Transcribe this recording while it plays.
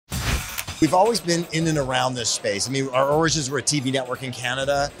We've always been in and around this space. I mean, our origins were a TV network in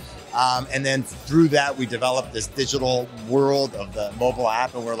Canada. And then through that, we developed this digital world of the mobile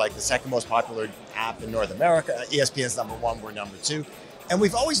app, and we're like the second most popular app in North America. ESPN's #1, we're #2. And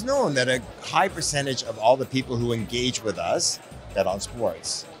we've always known that a high percentage of all the people who engage with us bet on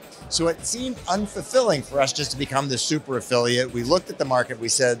sports. So it seemed unfulfilling for us just to become this super affiliate. We looked at the market, we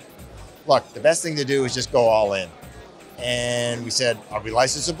said, look, the best thing to do is just go all in. And we said, are we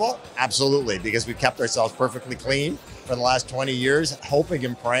licensable? Absolutely, because we kept ourselves perfectly clean for the last 20 years, hoping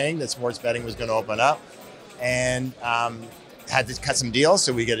and praying that sports betting was going to open up. And had to cut some deals,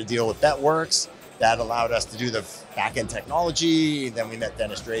 so we get a deal with BetWorks. That allowed us to do the back-end technology. Then we met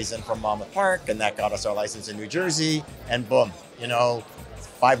Dennis Drazen from Monmouth Park, and that got us our license in New Jersey. And boom,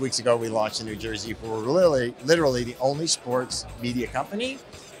 5 weeks ago, we launched in New Jersey. We're literally the only sports media company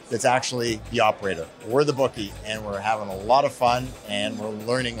that's actually the operator. We're the bookie, and we're having a lot of fun, and we're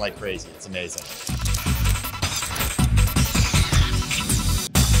learning like crazy. It's amazing.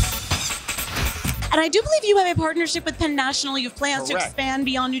 And I do believe you have a partnership with Penn National. You have plans to expand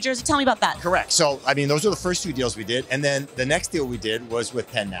beyond New Jersey. Tell me about that. Correct. So, I mean, those are the first two deals we did. And then the next deal we did was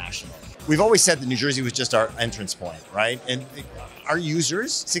with Penn National. We've always said that New Jersey was just our entrance point, right? And our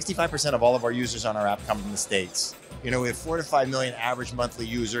users, 65% of all of our users on our app come from the States. We have 4 to 5 million average monthly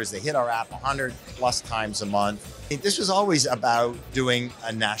users. They hit our app 100 plus times a month. This was always about doing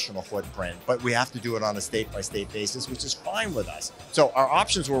a national footprint, but we have to do it on a state-by-state basis, which is fine with us. So our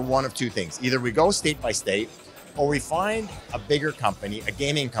options were one of two things. Either we go state by state, or we find a bigger company, a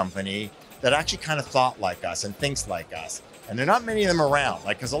gaming company, that actually kind of thought like us and thinks like us. And there are not many of them around,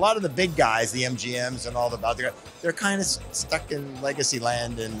 because a lot of the big guys, the MGMs and all the other, they're kind of stuck in legacy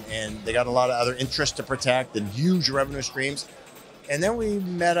land, and they got a lot of other interests to protect and huge revenue streams. And then we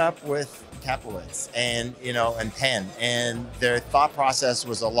met up with Capitalists and Penn, and their thought process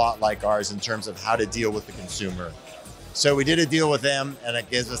was a lot like ours in terms of how to deal with the consumer. So we did a deal with them, and it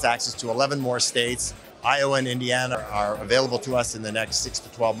gives us access to 11 more states. Iowa and Indiana are available to us in the next 6 to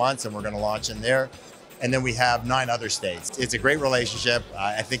 12 months, and we're going to launch in there. And then we have 9 other states. It's a great relationship.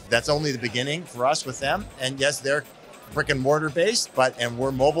 I think that's only the beginning for us with them. And yes, they're brick and mortar based, and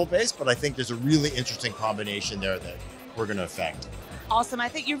we're mobile based, but I think there's a really interesting combination there that we're going to affect. Awesome. I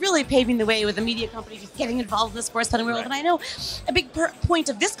think you're really paving the way with the media company just getting involved in the sports betting world. Right. And I know a big point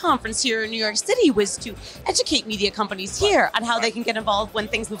of this conference here in New York City was to educate media companies here on how they can get involved when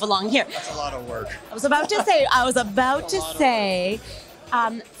things move along here. That's a lot of work. I was about to say,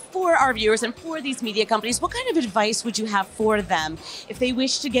 for our viewers and for these media companies, what kind of advice would you have for them if they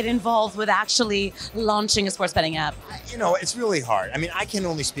wish to get involved with actually launching a sports betting app? It's really hard. I mean, I can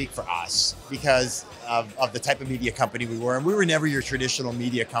only speak for us because of the type of media company we were. And we were never your traditional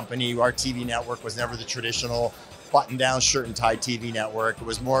media company. Our TV network was never the traditional button-down shirt and tie TV network. It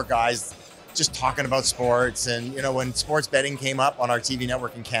was more guys just talking about sports. And, when sports betting came up on our TV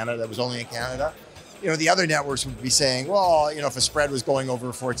network in Canada, that was only in Canada, the other networks would be saying, well, if a spread was going over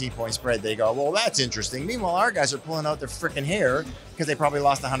a 14-point spread, they go, well, that's interesting. Meanwhile, our guys are pulling out their freaking hair because they probably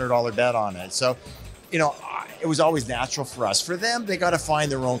lost a $100 bet on it. So, it was always natural for us. For them, they got to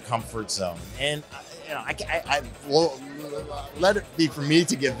find their own comfort zone. And, I will let it be for me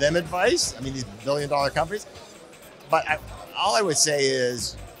to give them advice. I mean, these billion-dollar companies. But all I would say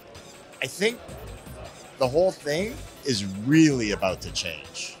is, I think the whole thing is really about to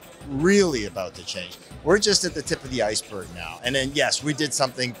change. Really about to change. We're just at the tip of the iceberg now. And then, yes, we did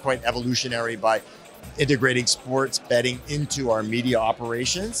something quite evolutionary by integrating sports betting into our media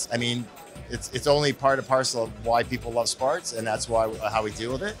operations. I mean, it's only part and parcel of why people love sports, and that's how we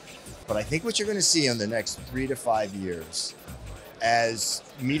deal with it. But I think what you're going to see in the next 3 to 5 years, as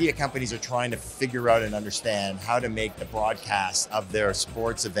media companies are trying to figure out and understand how to make the broadcast of their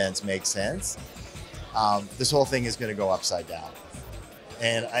sports events make sense, this whole thing is going to go upside down.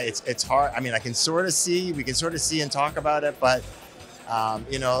 And it's hard. I mean, we can sort of see and talk about it, but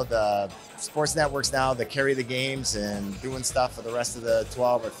the sports networks now that carry the games and doing stuff for the rest of the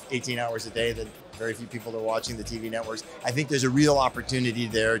 12 or 18 hours a day that very few people are watching the TV networks. I think there's a real opportunity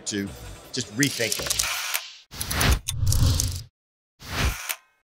there to just rethink it.